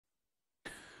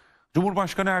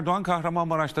Cumhurbaşkanı Erdoğan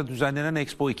Kahramanmaraş'ta düzenlenen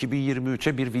Expo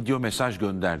 2023'e bir video mesaj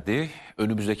gönderdi.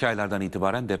 Önümüzdeki aylardan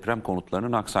itibaren deprem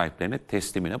konutlarının hak sahiplerine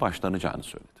teslimine başlanacağını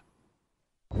söyledi.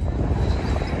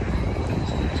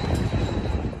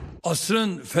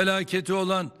 Asrın felaketi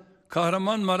olan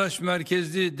Kahramanmaraş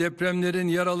merkezli depremlerin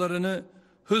yaralarını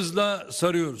hızla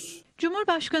sarıyoruz.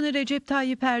 Cumhurbaşkanı Recep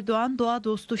Tayyip Erdoğan, doğa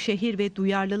dostu şehir ve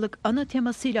duyarlılık ana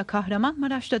temasıyla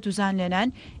Kahramanmaraş'ta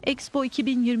düzenlenen Expo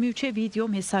 2023'e video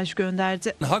mesaj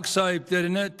gönderdi. Hak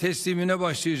sahiplerine teslimine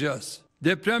başlayacağız.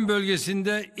 Deprem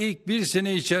bölgesinde ilk bir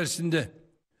sene içerisinde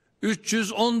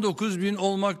 319 bin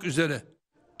olmak üzere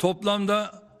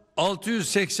toplamda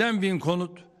 680 bin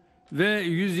konut ve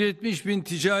 170 bin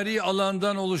ticari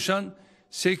alandan oluşan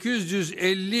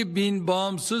 850 bin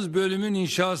bağımsız bölümün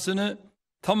inşasını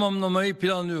tamamlamayı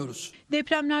planlıyoruz.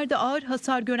 Depremlerde ağır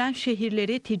hasar gören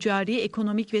şehirleri ticari,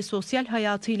 ekonomik ve sosyal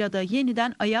hayatıyla da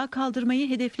yeniden ayağa kaldırmayı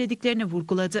hedeflediklerini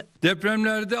vurguladı.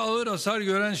 Depremlerde ağır hasar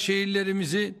gören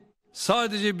şehirlerimizi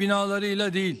sadece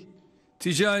binalarıyla değil,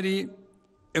 ticari,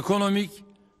 ekonomik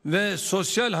ve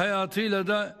sosyal hayatıyla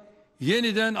da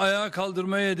yeniden ayağa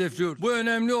kaldırmayı hedefliyoruz. Bu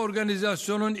önemli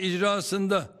organizasyonun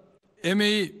icrasında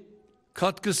emeği,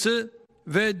 katkısı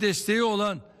ve desteği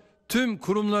olan tüm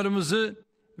kurumlarımızı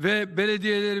ve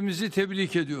belediyelerimizi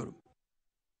tebrik ediyorum.